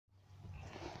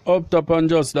Up top and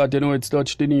just that, it's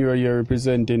DUTCHdinero here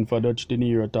representing for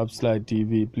DUTCHdinero Top Slide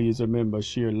TV. Please remember,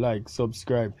 share, like,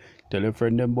 subscribe. Tell your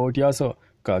friend them about Yasso.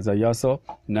 Cause a Yasso,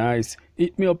 nice.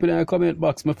 Hit me up in the comment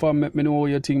box, my fam. Make me know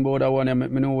what you think about that one. Make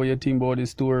me know what you think about the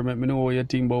story. Make me know what you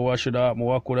think about what should happen,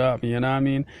 what could happen. You know what I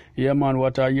mean? Yeah, man,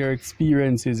 what are your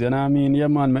experiences? You know what I mean? Yeah,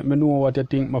 man, make me know what you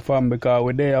think, my fam. Because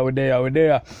we're there. You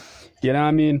know what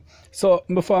I mean? So,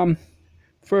 my fam,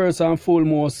 first and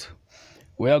foremost,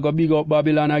 we are going to big up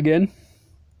Babylon again.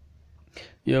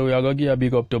 Yeah, we are going to give a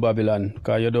big up to Babylon.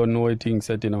 Because you don't know what things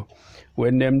set,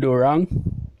 When them do wrong,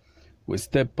 we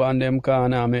step on them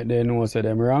corner and make them know say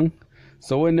them wrong.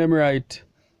 So when them right,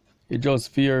 it just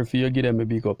fear if you give them a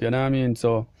big up. You know what I mean?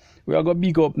 So we are going to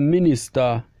big up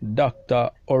Minister Dr.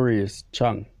 Horace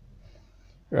Chang.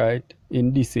 Right?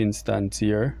 In this instance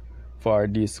here, for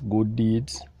these good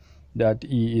deeds that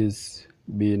he is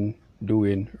been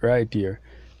doing right here.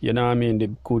 You know what I mean? The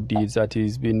good deeds that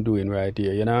he's been doing right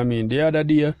here. You know what I mean? The other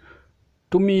day,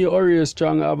 to me, Horace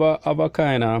Chang have a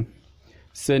kind of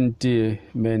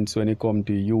sentiments when it come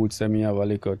to youths. I mean, have a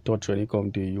little touch when it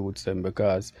come to youths.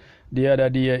 Because the other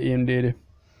day, him did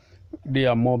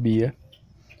a mobile.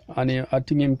 And I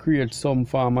think him create some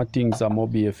form of things a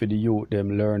mobile for the youth.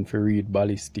 Them learn to read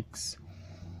ballistics.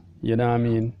 You know what I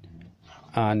mean?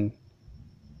 And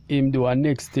him do a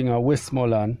next thing at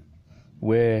Westmoreland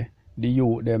where the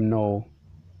youth them now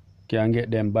can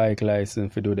get them bike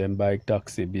license to do them bike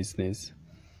taxi business.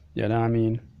 You know what I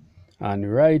mean?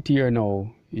 And right here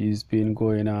now, he's been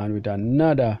going on with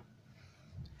another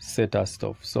set of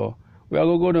stuff. So we are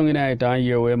going to go down in it and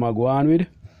hear where I'm going with,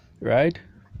 right?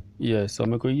 Yeah, so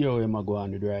I could hear where I'm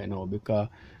going with right now because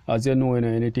as you know,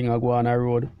 anything I go on the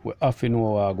road, we have to know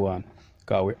what I go on.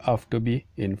 Because we have to be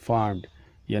informed.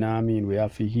 You know what I mean? We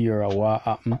have to hear what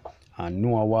happened and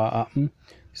know what happened.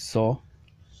 So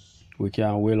we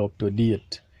can well up to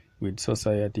date with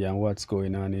society and what's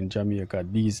going on in Jamaica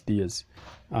these days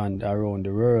and around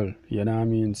the world. You know what I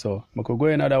mean? So I could go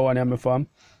another one here, my fam,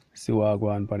 see what I go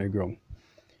on the ground.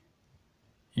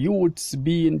 Youths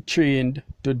being trained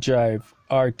to drive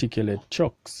articulate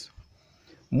trucks.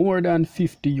 More than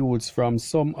 50 youths from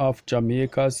some of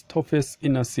Jamaica's toughest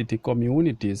inner city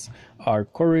communities are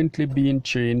currently being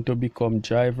trained to become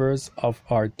drivers of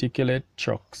articulate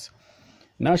trucks.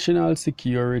 National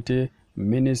Security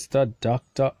Minister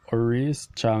Dr. Horace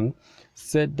Chang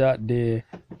said that the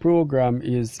program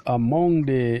is among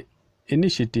the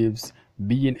initiatives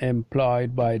being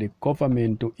employed by the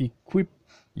government to equip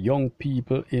young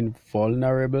people in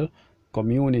vulnerable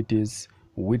communities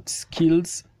with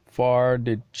skills for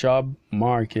the job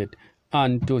market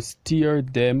and to steer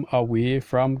them away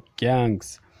from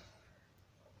gangs.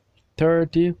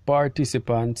 30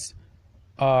 participants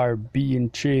are being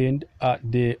trained at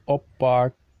the Up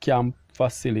Park Camp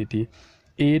facility,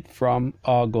 8 from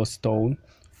Augustown,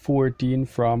 14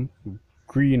 from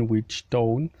Greenwich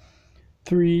Town,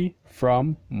 3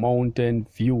 from Mountain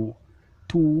View,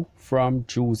 2 from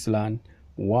Jewsland,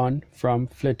 1 from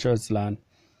Fletcher's Land,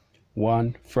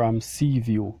 1 from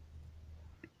Seaview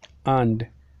and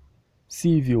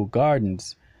Seaview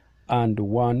Gardens, and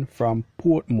 1 from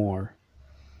Portmore.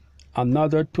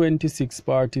 Another 26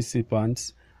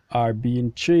 participants are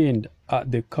being trained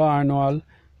at the Cornwall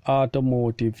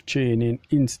Automotive Training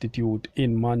Institute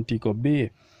in Montego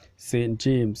Bay, St.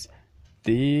 James.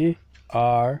 They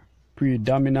are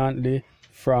predominantly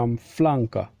from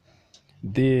Flanker.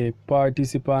 The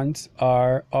participants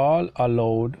are all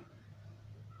allowed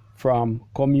from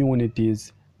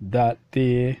communities that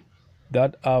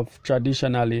have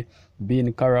traditionally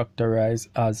been characterized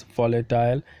as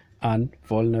volatile and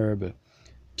vulnerable.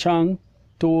 Chang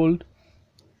told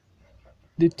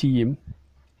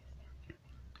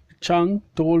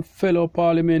fellow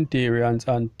parliamentarians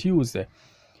on Tuesday.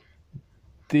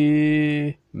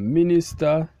 The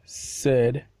minister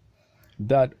said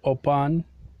that upon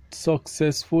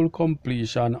successful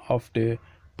completion of the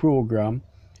program,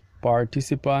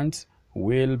 participants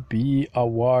will be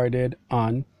awarded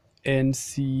an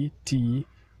NCT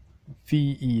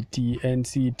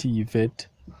vet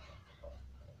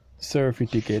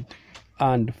certificate,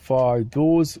 and for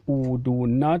those who do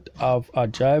not have a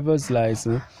driver's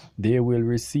license, they will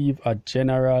receive a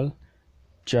general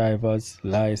driver's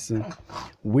license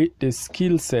with the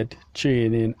skill set,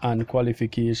 training and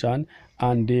qualification,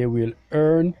 and they will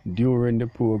earn during the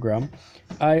program.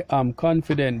 I am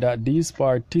confident that these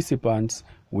participants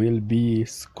will be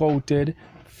scouted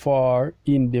for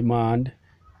in-demand,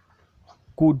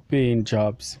 good-paying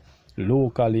jobs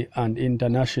locally and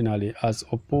internationally as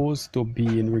opposed to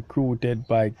being recruited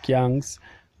by gangs,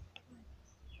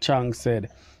 Chang said.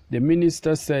 The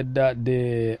minister said that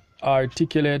the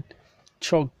articulate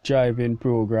truck driving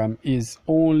program is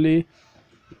only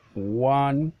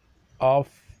one of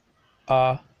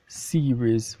a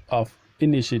series of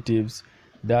initiatives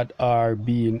that are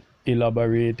being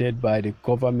elaborated by the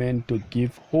government to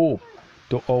give hope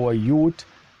to our youth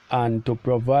and to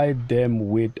provide them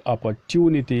with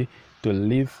opportunity to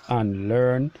live and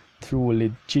learn through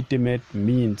legitimate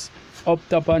means. Up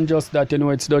top and just that,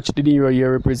 it's DUTCHdinero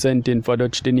here representing for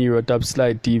DUTCHdinero Top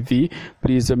Slide TV.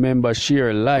 Please remember,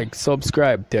 share, like,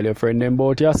 subscribe, tell your friend them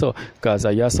about yaso, cause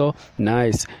yaso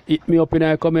nice. Hit me up in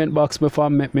the comment box before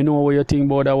make me know what you think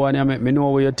about that one. You make me know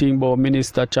what you think about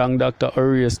Minister Chang, Dr.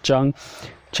 Horace Chang,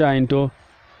 trying to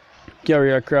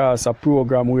carry across a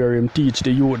program where him teach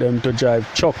the youth them to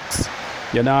drive trucks.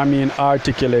 You know what I mean?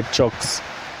 Articulate trucks,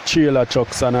 trailer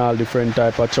trucks and all different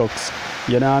type of trucks.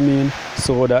 You know what I mean?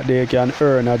 So that they can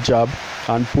earn a job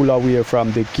and pull away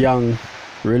from the gang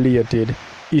related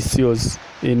issues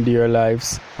in their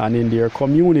lives and in their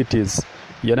communities.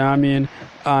 You know what I mean?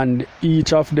 And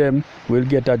each of them will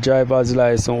get a driver's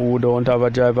license who don't have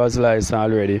a driver's license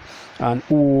already. And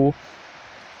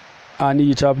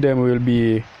each of them will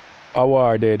be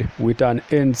awarded with an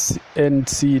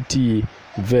NCT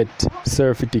vet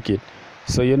certificate.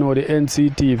 So you know the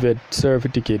NCT vet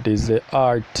certificate is the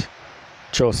art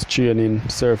trust training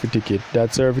certificate.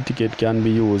 That certificate can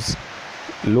be used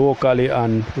locally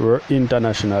and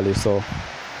internationally, so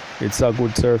it's a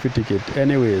good certificate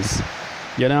anyways.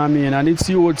 You know what I mean? And it's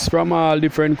youths from all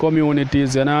different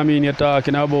communities. You know what I mean? You're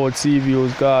talking about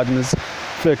Seaviews Gardens,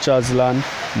 Fletcher's Land,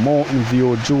 Mountain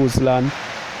View, Jews Land.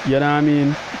 You know what I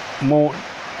mean?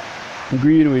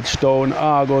 Greenwich Town,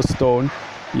 August Town.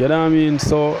 You know what I mean?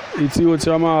 So it's youths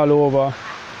from all over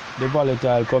the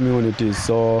volatile communities.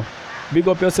 So big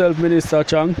up yourself, Minister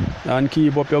Chang, and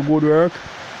keep up your good work,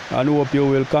 and hope you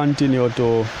will continue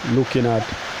to looking at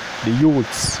the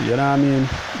youths. You know what I mean?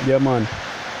 Yeah, man.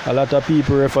 A lot of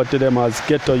people refer to them as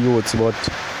ghetto youths, but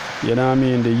you know what I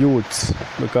mean? The youths,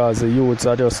 because the youths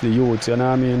are just the youths. You know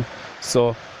what I mean?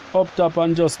 So up top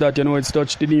and just that, it's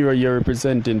DUTCHdinero here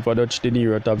representing for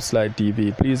DUTCHdinero Top Slide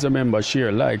TV. Please remember,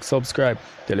 share, like, subscribe,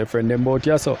 tell a friend them about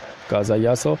yaso, cause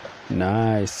yaso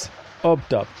nice. Up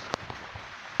top.